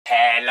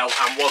Hello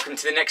and welcome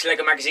to the next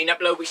LEGO Magazine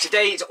upload, which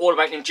today is all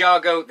about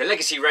Ninjago, the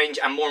Legacy range,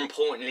 and more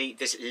importantly,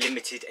 this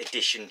limited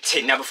edition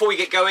tin. Now before we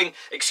get going,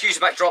 excuse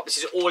the backdrop, this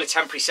is all a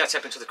temporary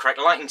setup until the correct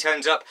lighting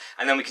turns up,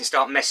 and then we can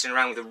start messing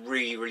around with a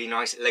really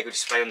nice LEGO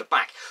display on the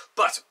back.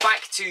 But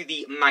back to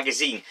the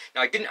magazine.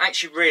 Now I didn't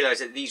actually realise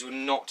that these were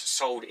not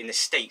sold in the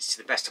States to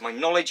the best of my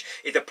knowledge.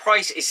 If the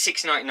price is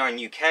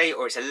 $6.99 UK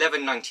or it's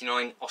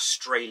 $11.99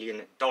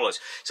 Australian dollars.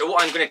 So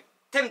what I'm going to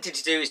tempted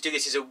to do is do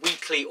this as a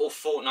weekly or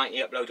fortnightly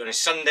upload on a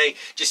Sunday,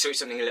 just so it's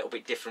something a little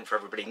bit different for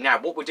everybody. Now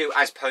what we'll do,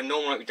 as per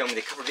normal, like we've done with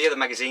a couple of the other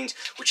magazines,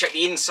 we'll check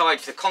the inside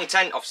for the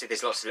content. Obviously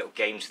there's lots of little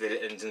games for the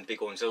little ones and the big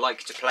ones I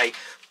like to play,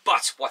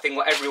 but I think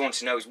what everyone wants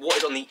to know is what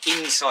is on the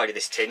inside of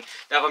this tin.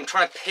 Now if I'm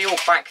trying to peel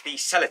back the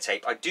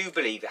sellotape, I do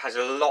believe it has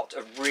a lot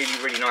of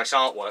really nice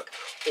artwork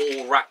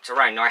all wrapped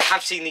around. Now I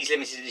have seen these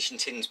limited edition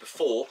tins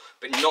before,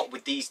 but not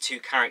with these two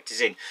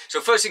characters in.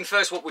 So first thing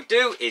first, what we'll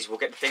do is we'll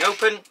get the thing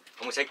open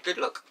and we'll take a good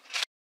look.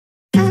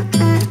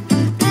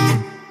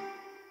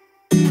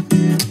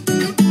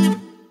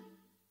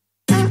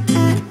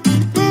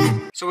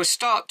 So we'll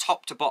start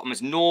top to bottom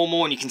as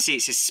normal, and you can see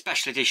it's a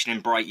special edition in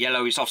bright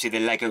yellow. It's obviously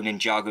the Lego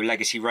Ninjago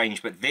Legacy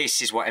range, but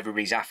this is what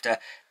everybody's after.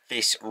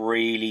 This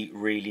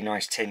really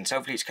nice tin. So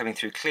hopefully it's coming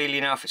through clearly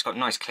enough. It's got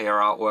nice clear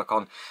artwork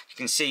on. You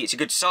can see it's a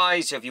good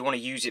size, so if you want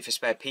to use it for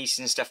spare pieces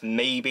and stuff,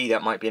 maybe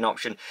that might be an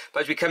option.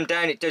 But as we come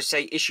down, it does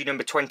say issue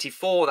number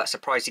 24. That's the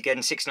price again,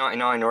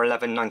 $6.99 or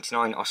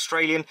 $11.99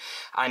 Australian.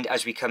 And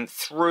as we come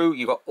through,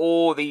 you've got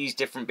all these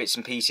different bits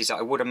and pieces that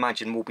I would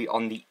imagine will be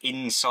on the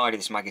inside of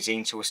this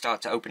magazine. So we'll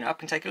start to open it up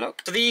and take a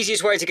look. So the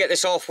easiest way to get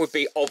this off would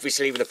be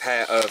obviously with a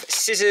pair of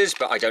scissors,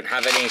 but I don't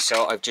have any,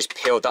 so I've just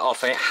peeled that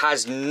off, and it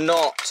has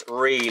not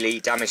really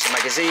damaged the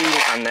magazine,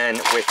 and then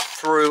we're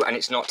through and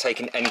it's not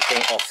taken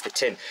anything off the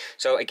tin.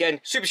 So again,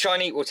 super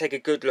shiny. We'll take a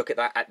good look at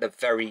that at the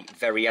very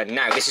end.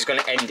 Now this is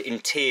going to end in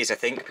tears, I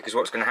think, because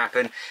what's going to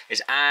happen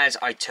is as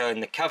I turn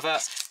the cover,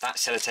 that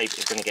sellotape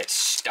is going to get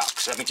stuck.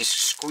 So let me just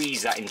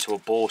squeeze that into a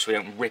ball so we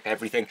don't rip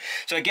everything.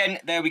 So again,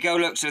 there we go,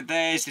 look, so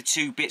there's the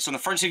two bits on the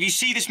front. So if you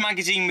see this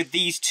magazine with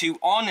these two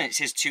on, and it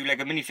says 2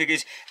 Lego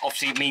minifigures,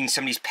 obviously it means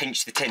somebody's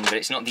pinched the tin, but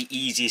it's not the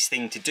easiest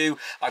thing to do.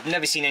 I've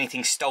never seen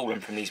anything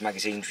stolen from these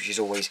magazines, which is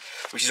always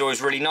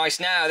really nice.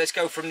 Now let's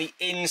go from the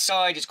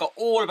inside. It's got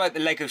all about the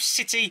Lego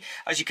City.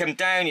 As you come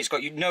down, it's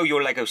got, you know,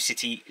 your Lego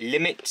City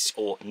limits,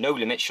 or no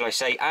limits shall I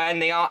say,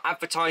 and they are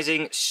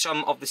advertising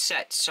some of the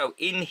sets. So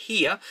in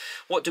here,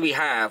 what do we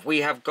have? We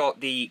have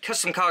got the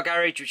custom car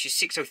garage, which is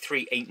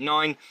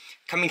 60389.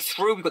 Coming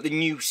through, we've got the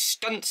new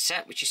stunt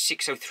set, which is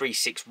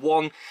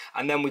 60361,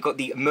 and then we've got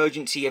the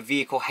emergency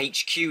vehicle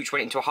HQ, which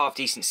went into a half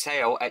decent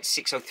sale at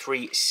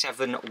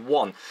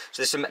 60371.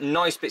 So there's some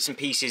nice bits and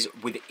pieces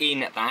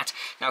within that.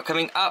 Now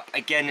coming up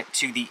again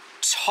to the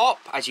top,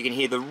 as you can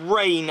hear the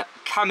rain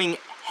coming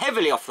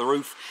heavily off the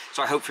roof,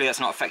 so hopefully that's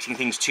not affecting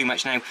things too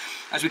much. Now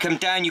as we come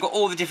down, you've got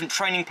all the different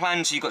training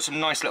plans, so you've got some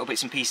nice little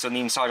bits and pieces on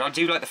the inside. I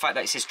do like the fact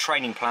that it says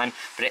training plan,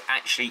 but it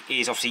actually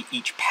is obviously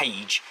each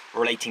page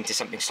relating to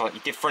something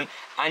slightly different.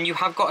 And you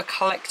have got a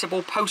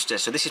collectible poster,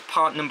 so this is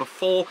part number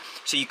 4,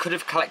 so you could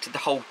have collected the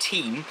whole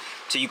team.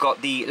 So you've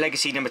got the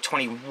Legacy number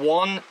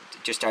 21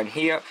 just down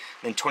here,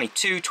 then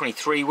 22,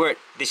 23, we're at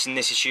this in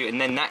this issue,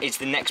 and then that is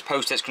the next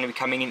post that's going to be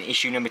coming in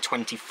issue number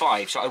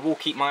 25. So I will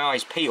keep my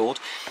eyes peeled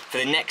for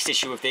the next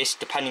issue of this,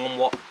 depending on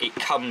what it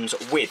comes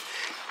with.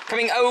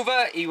 Coming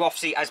over, you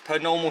obviously, as per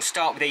normal,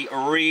 start with a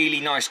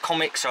really nice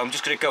comic, so I'm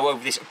just going to go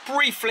over this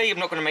briefly. I'm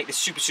not going to make this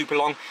super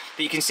long,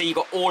 but you can see you've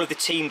got all of the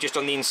team just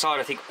on the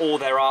inside. I think all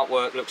their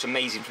artwork looks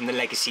amazing from the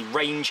Legacy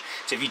range,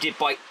 so if you did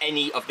buy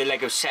any of the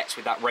Lego sets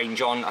with that range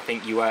on, I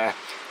think you were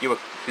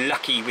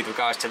lucky with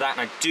regards to that.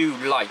 And I do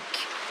like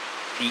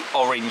the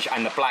orange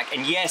and the black,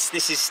 and yes,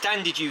 this is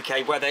standard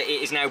UK weather. It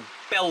is now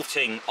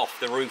belting off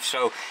the roof,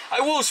 so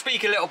I will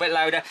speak a little bit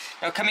louder.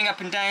 Now coming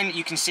up and down,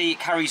 you can see it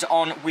carries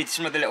on with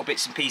some of the little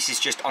bits and pieces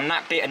just on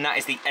that bit, and that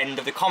is the end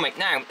of the comic.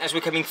 Now as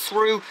we're coming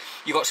through,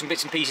 you've got some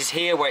bits and pieces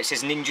here where it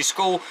says Ninja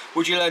School.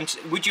 Would you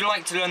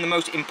like to learn the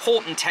most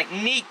important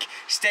technique?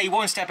 Stay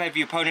one step ahead of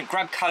your opponent,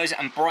 grab colours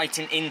and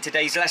brighten in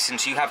today's lesson.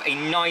 So you have a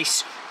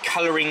nice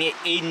colouring it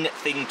in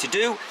thing to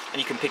do, and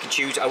you can pick and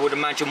choose, I would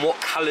imagine,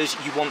 what colours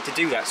you want to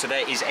do that. So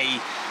there is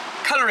a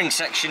colouring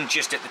section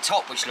just at the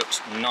top, which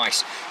looks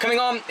nice. Coming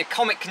on, the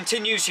comic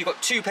continues. You've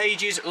got 2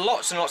 pages,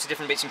 lots and lots of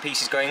different bits and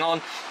pieces going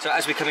on. So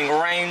as we're coming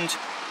around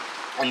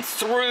and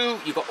through,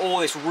 you've got all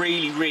this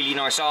really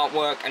nice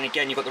artwork, and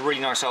again you've got the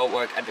really nice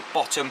artwork at the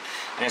bottom,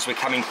 and as we're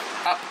coming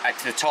up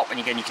to the top, and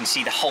again you can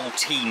see the whole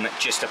team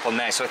just up on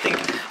there. So I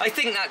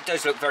think that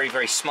does look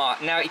very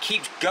smart. Now it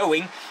keeps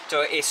going,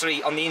 so it's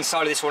really on the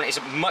inside of this one is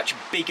a much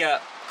bigger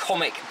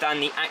comic than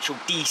the actual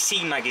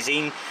DC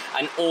magazine,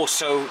 and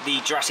also the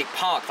Jurassic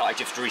Park that I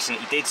just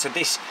recently did. So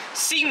this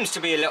seems to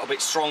be a little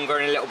bit stronger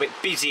and a little bit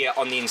busier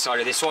on the inside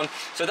of this one.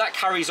 So that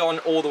carries on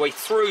all the way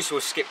through, so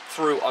we'll skip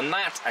through on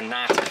that and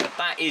that.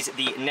 That is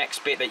the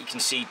next bit that you can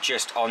see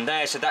just on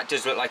there. So that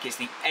does look like it's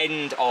the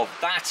end of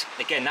that.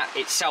 Again, that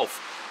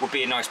itself would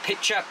be a nice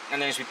picture.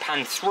 And then as we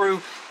pan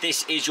through,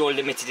 this is your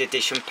limited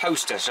edition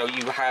poster. So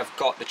you have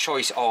got the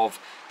choice of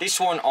this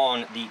one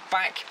on the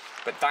back,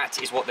 but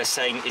that is what they're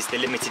saying is the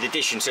limited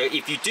edition. So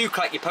if you do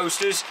collect your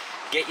posters,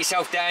 get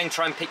yourself down,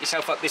 try and pick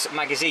yourself up this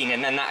magazine,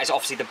 and then that is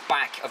obviously the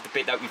back of the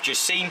bit that we've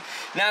just seen.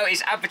 Now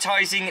it's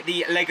advertising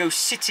the Lego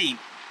City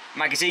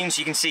magazine, so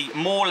you can see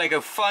more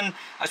Lego fun.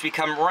 As we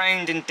come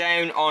round and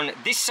down on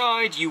this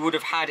side, you would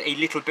have had a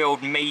little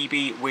build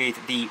maybe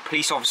with the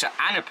police officer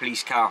and a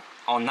police car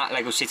on that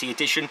Lego City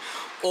edition,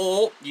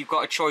 or you've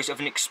got a choice of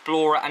an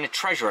explorer and a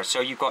treasurer. So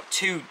you've got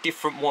two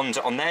different ones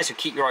on there, so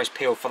keep your eyes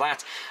peeled for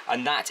that.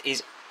 And that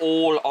is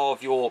all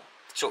of your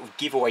sort of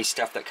giveaway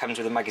stuff that comes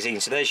with the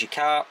magazine. So there's your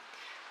car,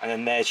 and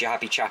then there's your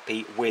happy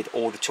chappy with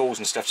all the tools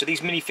and stuff. So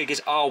these minifigures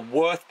are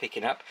worth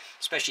picking up,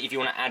 especially if you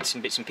want to add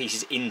some bits and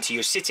pieces into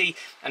your city.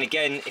 And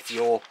again, if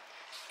you're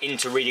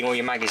into reading all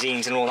your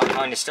magazines and all that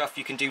kind of stuff,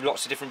 you can do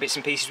lots of different bits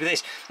and pieces with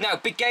this. Now,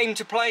 big game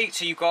to play,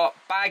 so you've got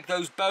bag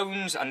those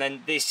bones, and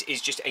then this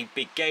is just a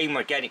big game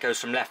where again it goes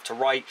from left to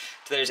right.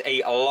 So there's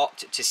a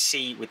lot to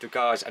see with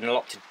regards and a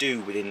lot to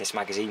do within this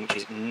magazine, which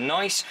is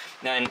nice.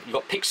 Then you've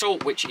got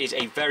Pixel, which is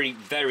a very,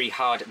 very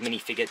hard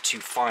minifigure to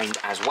find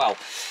as well.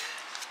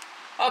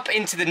 Up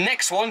into the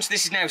next one, so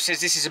this is now says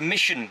this is a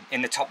mission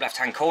in the top left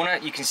hand corner.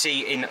 You can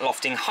see in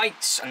Lofting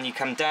Heights, and you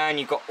come down,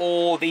 you've got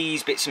all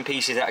these bits and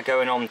pieces that are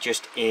going on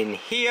just in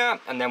here,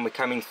 and then we're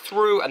coming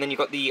through, and then you've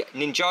got the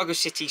Ninjago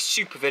City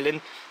supervillain,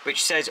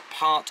 which says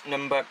part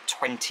number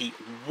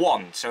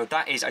 21. So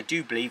that is, I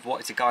do believe,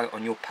 what is the guy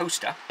on your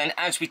poster. And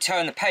as we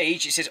turn the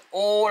page, it says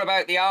all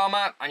about the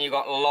armor, and you've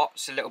got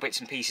lots of little bits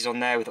and pieces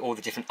on there with all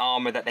the different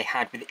armor that they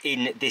had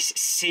within this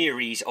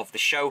series of the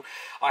show.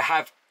 I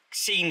have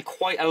seen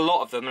quite a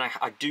lot of them, and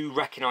I do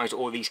recognise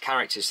all these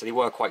characters, so they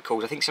were quite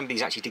cool. I think some of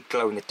these actually did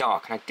glow in the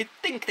dark, and I did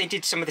think they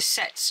did some of the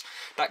sets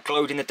that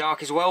glowed in the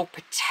dark as well,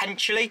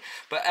 potentially.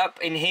 But up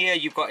in here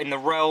you've got in the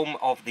realm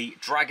of the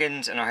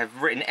dragons, and I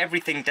have written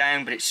everything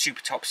down, but it's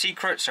super top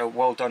secret, so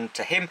well done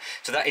to him.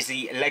 So that is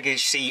the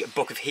Legacy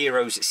Book of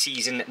Heroes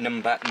season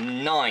number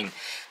 9.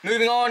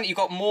 Moving on, you've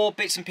got more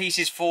bits and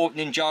pieces for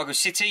Ninjago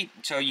City.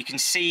 So you can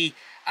see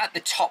at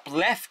the top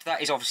left,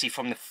 that is obviously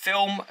from the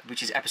film,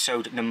 which is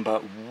episode number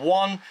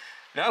 1.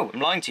 No, I'm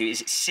lying to you,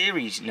 it's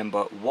series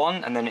number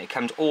 1, and then it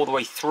comes all the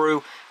way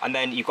through, and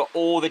then you've got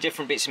all the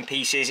different bits and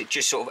pieces. It's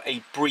just sort of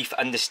a brief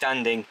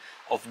understanding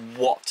of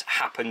what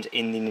happened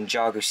in the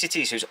Ninjago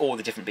City, so it's all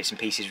the different bits and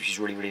pieces, which is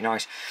really, really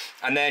nice.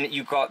 And then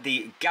you've got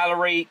the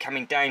gallery,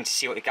 coming down to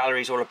see what the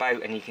gallery is all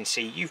about, and you can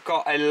see you've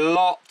got a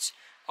lot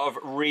of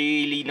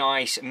really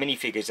nice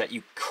minifigures that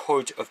you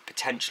could have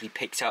potentially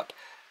picked up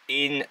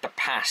in the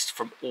past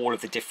from all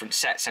of the different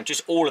sets, and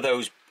just all of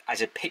those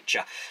as a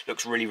picture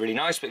looks really, really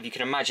nice. But if you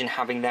can imagine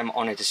having them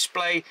on a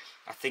display,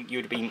 I think you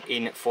would have been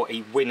in for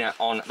a winner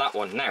on that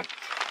one. Now,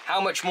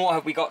 how much more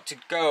have we got to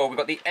go? We've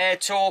got the air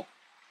tour.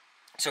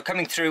 So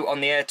coming through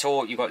on the air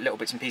tour, you've got little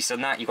bits and pieces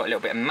on that. You've got a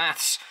little bit of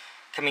maths.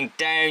 Coming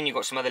down, you've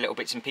got some other little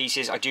bits and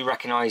pieces. I do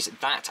recognise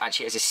that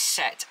actually as a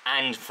set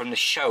and from the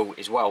show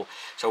as well.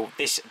 So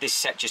this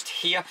set just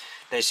here,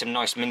 there's some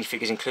nice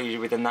minifigures included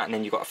within that, and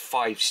then you've got a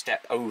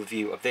 5-step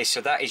overview of this.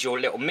 So that is your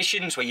little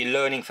missions where you're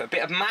learning for a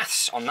bit of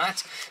maths on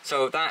that.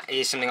 So that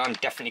is something I'm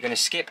definitely going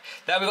to skip.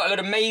 Then we've got a lot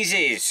of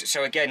mazes.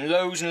 So again,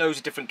 loads and loads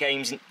of different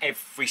games in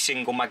every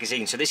single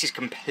magazine. So this is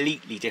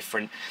completely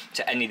different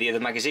to any of the other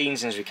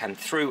magazines. And as we come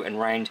through and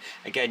round,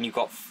 again, you've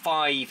got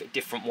 5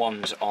 different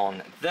ones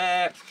on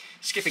there.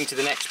 Skipping to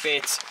the next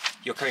bit,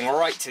 you're coming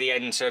right to the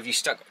end. So if you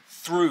stuck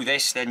through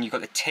this, then you've got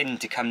the tin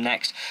to come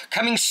next.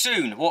 Coming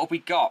soon, what have we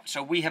got?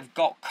 So we have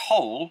got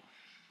Cole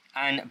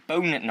and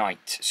Bone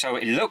Knight. So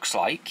it looks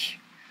like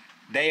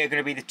they are going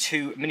to be the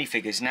 2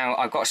 minifigures. Now,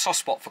 I've got a soft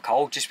spot for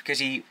Cole just because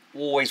he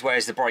always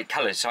wears the bright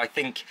colours. So I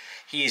think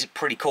he is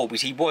pretty cool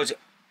because he was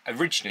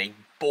originally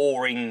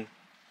boring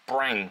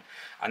brown,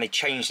 and they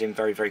changed him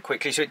very, very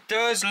quickly. So it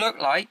does look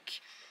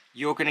like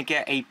you're going to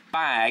get a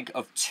bag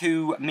of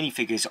 2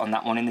 minifigures on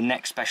that one in the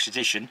next special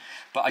edition,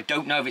 but I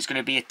don't know if it's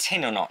going to be a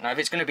tin or not. Now, if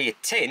it's going to be a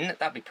tin,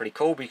 that'd be pretty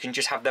cool, but you can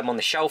just have them on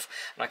the shelf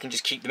and I can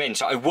just keep them in.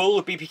 So I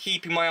will be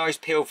keeping my eyes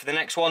peeled for the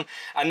next one.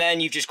 And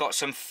then you've just got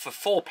some for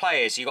 4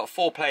 players. You've got a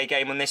 4-player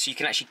game on this, so you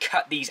can actually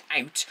cut these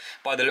out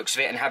by the looks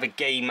of it and have a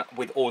game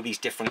with all these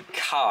different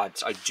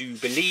cards, I do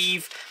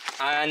believe.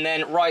 And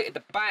then right at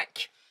the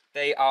back,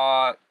 they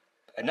are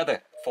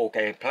another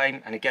 4-game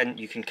plane, and again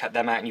you can cut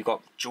them out, and you've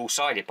got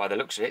dual-sided by the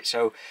looks of it.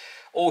 So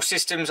all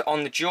systems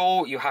on the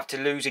dual, you have to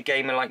lose a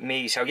gamer like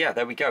me. So yeah,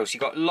 there we go. So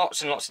you've got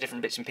lots and lots of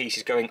different bits and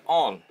pieces going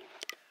on.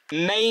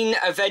 Main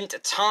event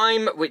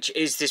time, which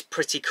is this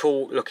pretty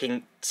cool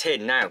looking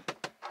tin. Now,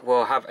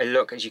 we'll have a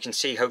look. As you can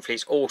see, hopefully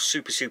it's all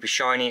super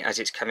shiny as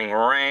it's coming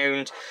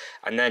around,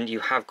 and then you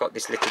have got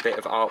this little bit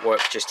of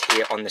artwork just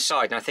here on the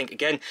side. And I think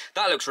again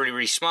that looks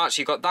really smart.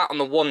 So you've got that on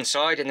the one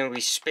side, and then we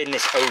spin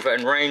this over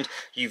and round,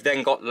 you've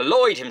then got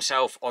Lloyd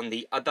himself on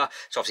the other.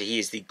 So obviously he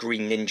is the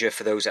Green Ninja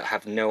for those that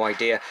have no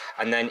idea,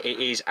 and then it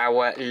is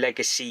our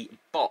legacy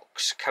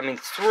box coming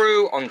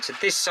through onto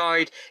this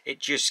side. It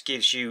just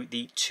gives you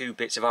the 2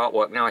 bits of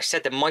artwork. Now I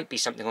said there might be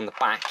something on the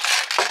back,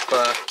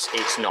 but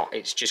it's not.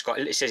 It's just got,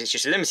 it says it's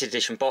just a limited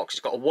edition box.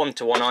 It's got a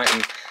 1-to-1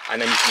 item,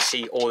 and then you can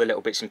see all the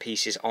little bits and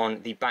pieces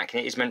on the back,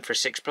 and it is meant for a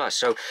 6+.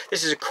 So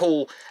this is a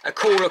cool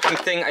looking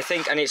thing, I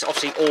think, and it's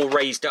obviously all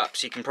raised up,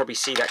 so you can probably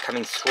see that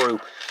coming through.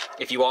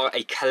 If you are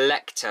a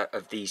collector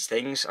of these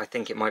things, I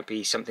think it might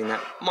be something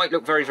that might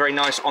look very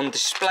nice on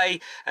display.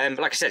 But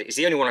like I said, it's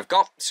the only one I've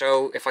got,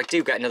 so if I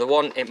do get another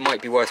one, it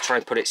might be worth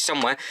trying to put it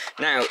somewhere.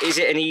 Now, is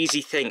it an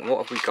easy thing? What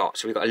have we got?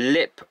 So we've got a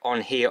lip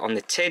on here on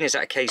the tin. Is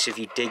that a case if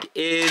you dig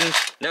in?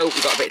 No,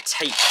 we've got a bit of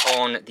tape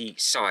on the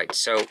side.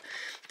 So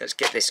let's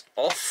get this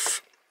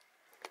off.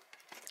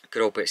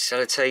 Good old bit of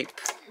sellotape.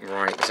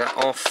 Right, is that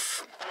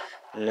off?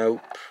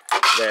 Nope.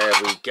 There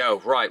we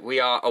go. Right, we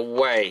are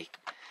away.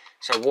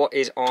 So what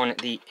is on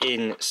the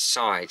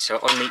inside? So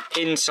on the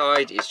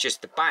inside it's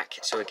just the back.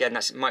 So again,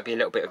 that might be a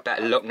little bit of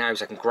better look now,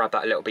 so I can grab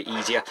that a little bit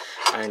easier.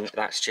 And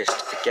that's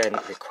just, again,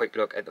 the quick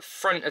look at the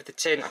front of the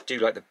tin. I do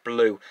like the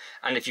blue.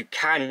 And if you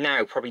can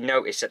now probably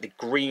notice that the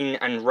green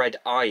and red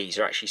eyes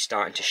are actually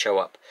starting to show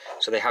up.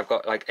 So they have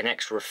got like an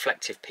extra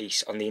reflective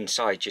piece on the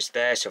inside just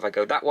there. So if I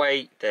go that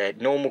way, they're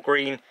normal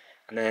green,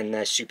 and then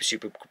they're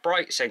super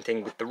bright. Same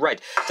thing with the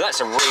red. So that's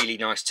a really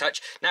nice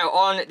touch. Now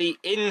on the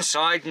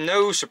inside,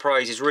 no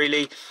surprises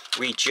really.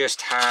 We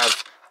just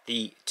have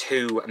the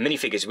 2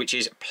 minifigures, which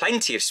is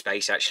plenty of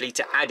space actually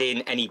to add in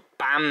any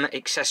BAM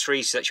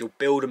accessories, so that you'll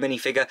build a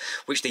minifigure,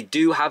 which they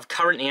do have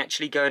currently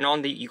actually going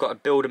on. You've got a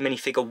build a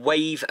minifigure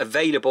wave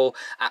available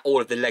at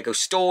all of the Lego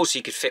stores, so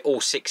you could fit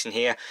all 6 in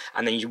here,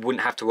 and then you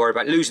wouldn't have to worry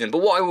about losing them.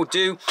 But what I will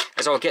do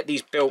is I'll get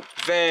these built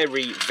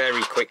very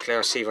quickly.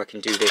 I'll see if I can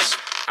do this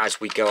as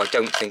we go. I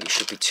don't think it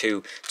should be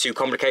too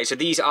complicated. So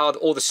these are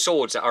all the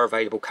swords that are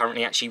available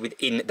currently actually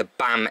within the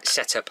BAM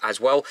setup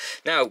as well.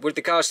 Now with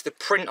regards to the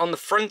print on the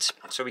front,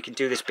 so we can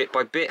do this bit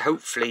by bit,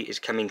 hopefully it's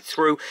coming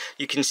through.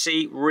 You can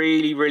see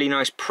really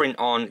nice print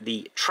on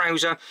the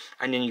trouser,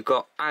 and then you've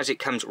got, as it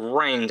comes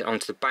round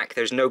onto the back,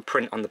 there's no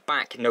print on the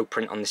back, no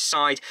print on the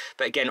side,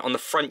 but again on the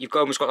front you've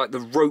almost got like the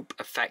rope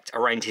effect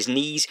around his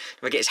knees.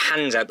 If I get his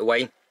hands out the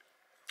way,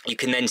 you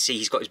can then see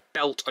he's got his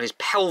belt on his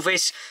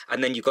pelvis,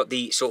 and then you've got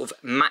the sort of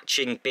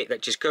matching bit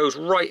that just goes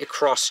right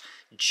across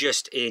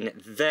just in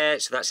there.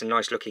 So that's a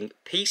nice looking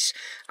piece.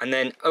 And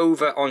then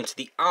over onto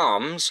the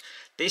arms,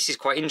 this is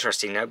quite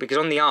interesting now, because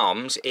on the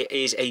arms it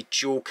is a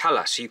dual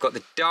colour. So you've got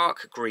the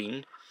dark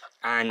green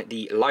and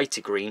the lighter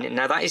green.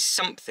 Now that is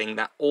something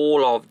that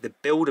all of the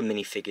builder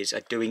minifigures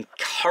are doing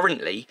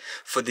currently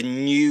for the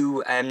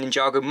new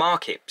Ninjago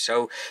market.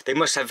 So they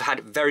must have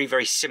had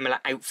very similar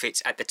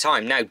outfits at the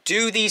time. Now,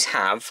 do these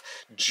have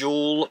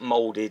dual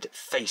molded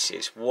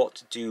faces?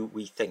 What do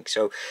we think?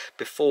 So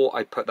before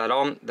I put that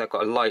on, they've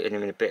got a light in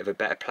them in a bit of a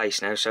better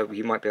place now, so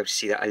you might be able to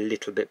see that a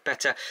little bit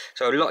better.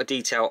 So a lot of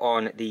detail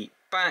on the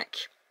back.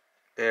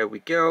 There we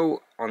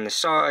go, on the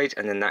side,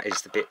 and then that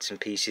is the bits and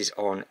pieces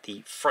on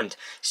the front.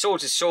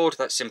 Sword's a sword,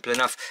 that's simple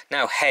enough.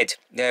 Now head,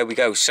 there we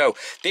go. So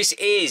this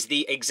is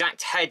the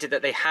exact head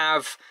that they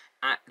have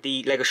at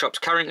the Lego shops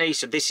currently,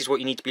 so this is what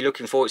you need to be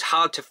looking for. It's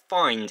hard to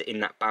find in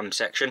that BAM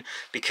section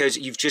because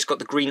you've just got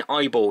the green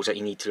eyeballs that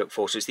you need to look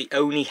for, so it's the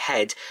only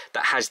head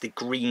that has the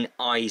green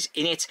eyes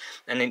in it,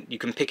 and then you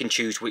can pick and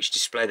choose which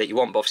display that you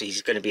want. But obviously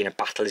he's going to be in a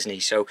battle, isn't he?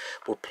 So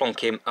we'll plonk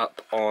him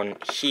up on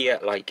here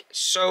like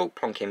so,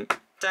 plonk him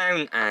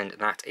down, and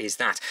that is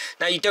that.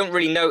 Now you don't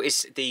really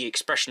notice the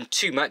expression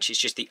too much, it's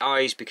just the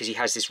eyes, because he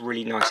has this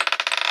really nice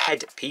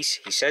head piece,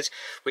 he says,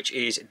 which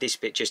is this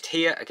bit just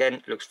here.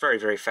 Again, looks very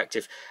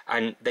effective,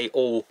 and they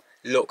all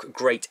look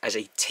great as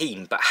a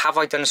team. But have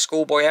I done a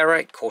schoolboy error?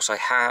 Of course I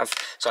have.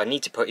 So I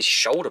need to put his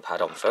shoulder pad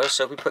on first.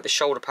 So if we put the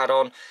shoulder pad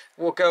on,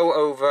 we'll go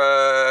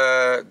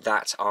over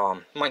that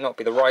arm. Might not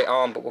be the right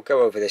arm, but we'll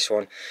go over this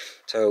one.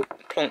 So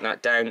plonk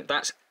that down.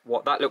 That's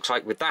what that looks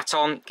like with that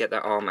on. Get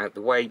that arm out of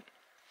the way.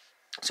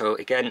 So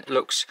again,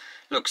 looks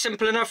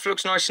simple enough,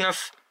 looks nice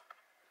enough.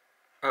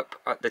 Up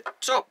at the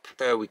top,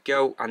 there we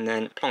go, and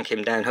then plonk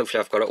him down. Hopefully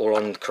I've got it all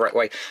on the correct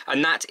way.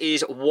 And that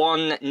is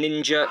one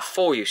ninja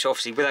for you. So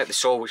obviously without the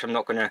sword, which I'm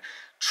not going to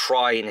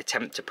try and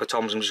attempt to put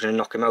on, so I'm just going to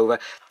knock him over.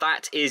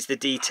 That is the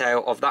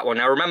detail of that one.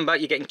 Now remember,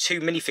 you're getting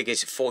 2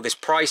 minifigures for this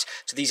price,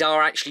 so these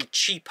are actually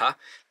cheaper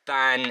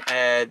than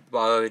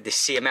well, the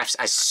CMFs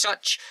as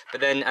such, but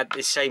then at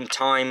the same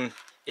time,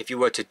 if you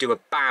were to do a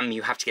BAM,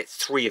 you have to get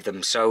 3 of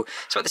them. So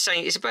it's about the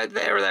same. It's about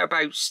there or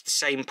thereabouts the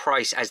same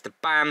price as the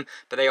BAM,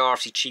 but they are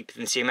obviously cheaper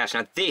than CMFs.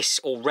 Now this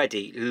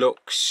already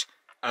looks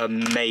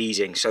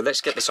amazing. So let's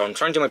get this on. I'm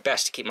trying to do my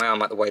best to keep my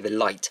arm out the way of the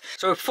light.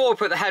 So before I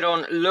put the head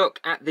on, look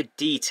at the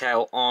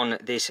detail on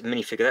this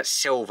minifigure. That's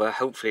silver.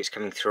 Hopefully it's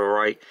coming through all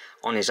right.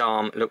 on his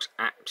arm. Looks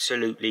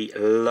absolutely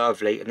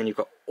lovely. And then you've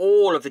got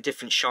all of the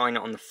different shine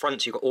on the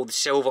front. So you've got all the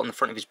silver on the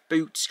front of his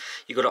boots.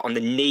 You've got it on the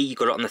knee. You've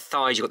got it on the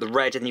thighs. You've got the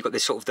red. And you've got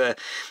this sort of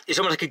it's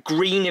almost like a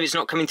green if it's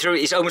not coming through.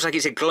 It's almost like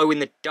it's a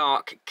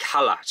glow-in-the-dark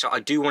colour. So I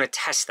do want to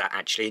test that,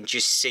 actually, and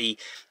just see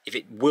if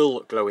it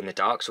will glow in the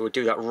dark. So we'll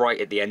do that right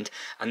at the end.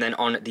 And then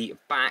on the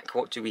back,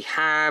 what do we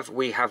have?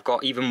 We have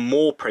got even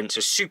more prints.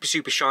 So super,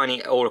 super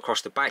shiny all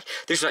across the back.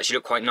 This will actually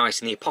look quite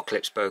nice in the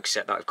Apocalypseburg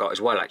set that I've got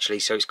as well, actually.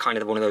 So it's kind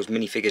of one of those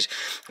minifigures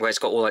where it's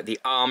got all like the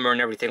armour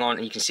and everything on,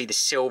 and you can see the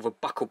silver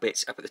buckle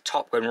bits up at the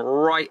top going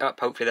right up,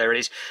 hopefully there it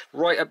is,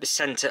 right up the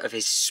centre of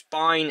his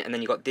spine, and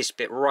then you've got this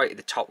bit right at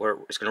the top where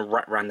it's going to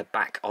wrap around the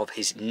back of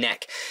his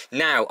neck.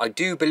 Now, I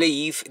do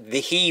believe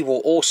he will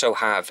also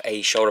have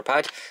a shoulder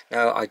pad.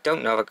 Now, I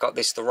don't know if I've got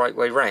this the right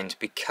way round,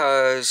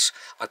 because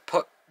I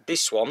put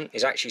this one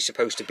is actually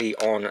supposed to be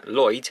on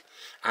Lloyd,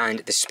 and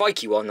the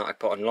spiky one that I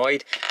put on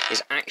Lloyd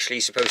is actually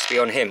supposed to be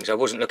on him, because I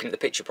wasn't looking at the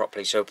picture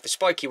properly. So if the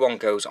spiky one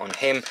goes on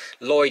him,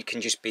 Lloyd can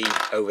just be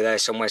over there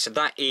somewhere. So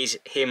that is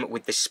him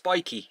with the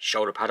spiky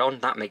shoulder pad on.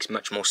 That makes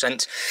much more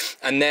sense.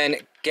 And then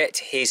get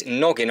his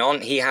noggin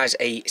on. He has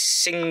a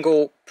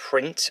single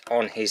print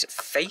on his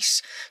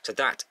face. So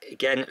that,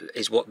 again,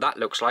 is what that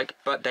looks like.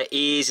 But there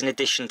is an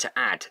addition to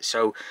add.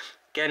 So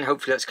again,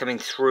 hopefully that's coming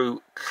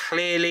through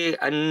clearly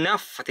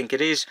enough. I think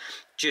it is,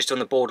 just on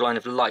the borderline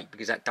of light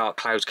because that dark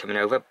cloud's coming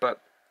over,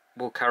 but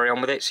we'll carry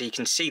on with it. So you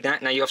can see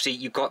that. Now,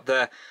 you've got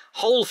the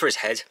hole for his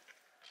head,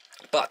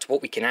 but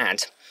what we can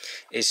add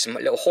is some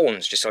little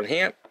horns just on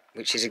here,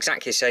 which is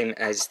exactly the same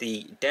as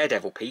the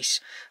Daredevil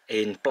piece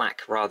in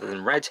black rather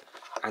than red,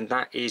 and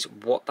that is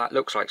what that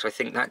looks like. So I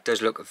think that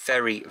does look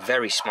very,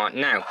 very smart.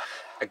 Now,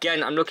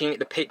 again, I'm looking at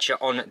the picture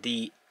on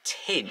the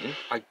tin.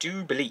 I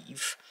do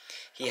believe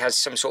he has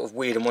some sort of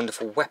weird and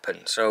wonderful weapon.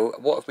 So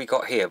what have we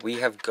got here? We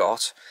have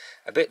got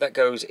a bit that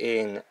goes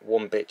in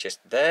one bit just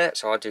there.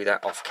 So I'll do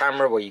that off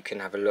camera where you can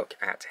have a look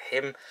at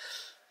him.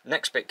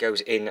 Next bit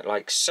goes in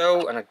like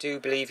so, and I do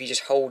believe he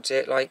just holds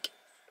it like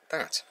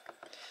that.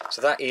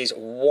 So that is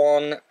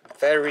one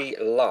very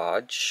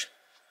large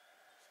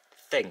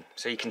thing.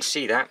 So you can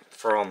see that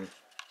from,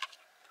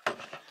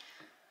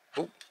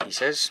 oh, he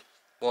says,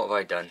 what have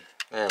I done?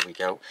 There we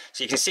go.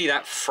 So you can see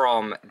that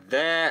from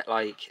there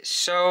like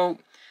so.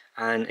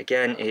 And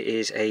again, it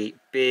is a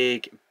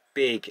big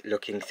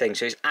looking thing,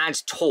 so it's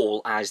as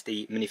tall as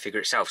the minifigure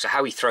itself. So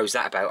how he throws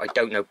that about, I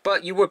don't know,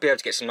 but you would be able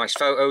to get some nice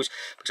photos,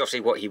 because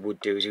obviously what he would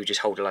do is he would just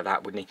hold it like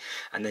that, wouldn't he?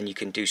 And then you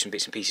can do some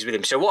bits and pieces with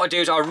him. So what I'll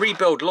do is I'll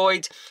rebuild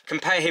Lloyd,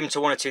 compare him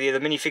to one or two of the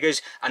other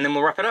minifigures, and then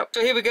we'll wrap it up.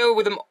 So here we go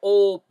with them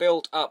all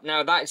built up.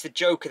 Now that is the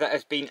Joker that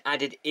has been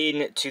added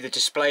in to the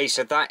display.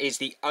 So that is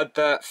the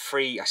other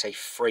free, I say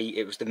free,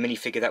 it was the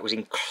minifigure that was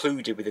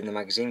included within the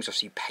magazine. So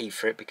obviously you pay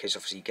for it because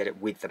obviously you get it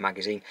with the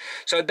magazine.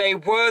 So they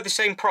were the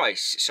same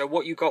price. So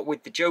what you got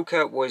with the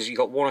Joker was you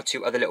got one or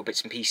two other little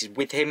bits and pieces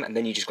with him, and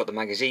then you just got the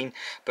magazine.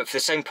 But for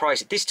the same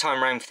price, this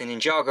time around for the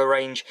Ninjago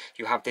range,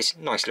 you have this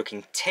nice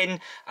looking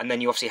tin, and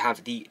then you obviously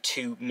have the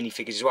two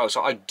minifigures as well.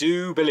 So I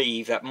do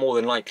believe that more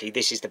than likely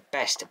this is the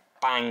best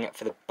bang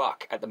for the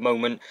buck at the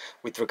moment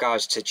with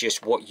regards to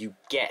just what you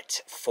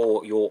get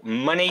for your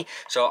money.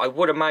 So I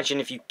would imagine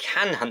if you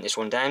can hunt this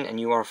one down and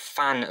you are a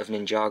fan of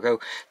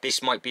Ninjago,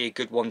 this might be a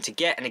good one to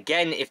get. And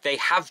again, if they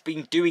have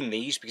been doing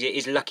these, because it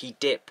is lucky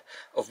dip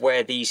of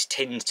where these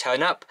tins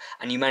turn up,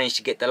 and you manage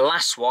to get the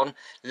last one,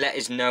 let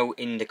us know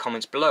in the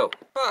comments below.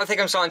 But I think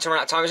I'm starting to run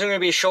out of time. It's only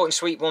going to be a short and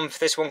sweet one for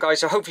this one,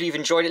 guys, so hopefully you've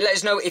enjoyed it. Let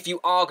us know if you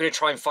are going to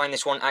try and find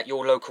this one at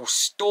your local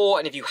store,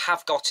 and if you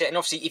have got it, and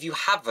obviously if you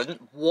haven't,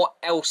 what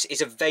else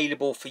is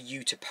available for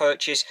you to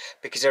purchase,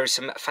 because there are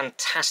some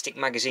fantastic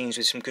magazines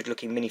with some good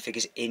looking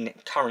minifigures in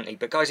currently.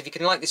 But guys, if you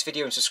can like this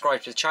video and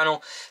subscribe to the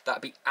channel,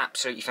 that'd be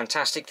absolutely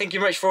fantastic. Thank you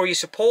very much for all your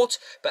support,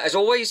 but as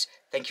always,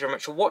 thank you very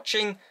much for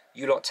watching.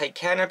 You lot take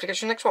care, and I hope to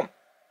catch you in the next one.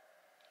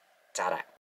 Ta-da.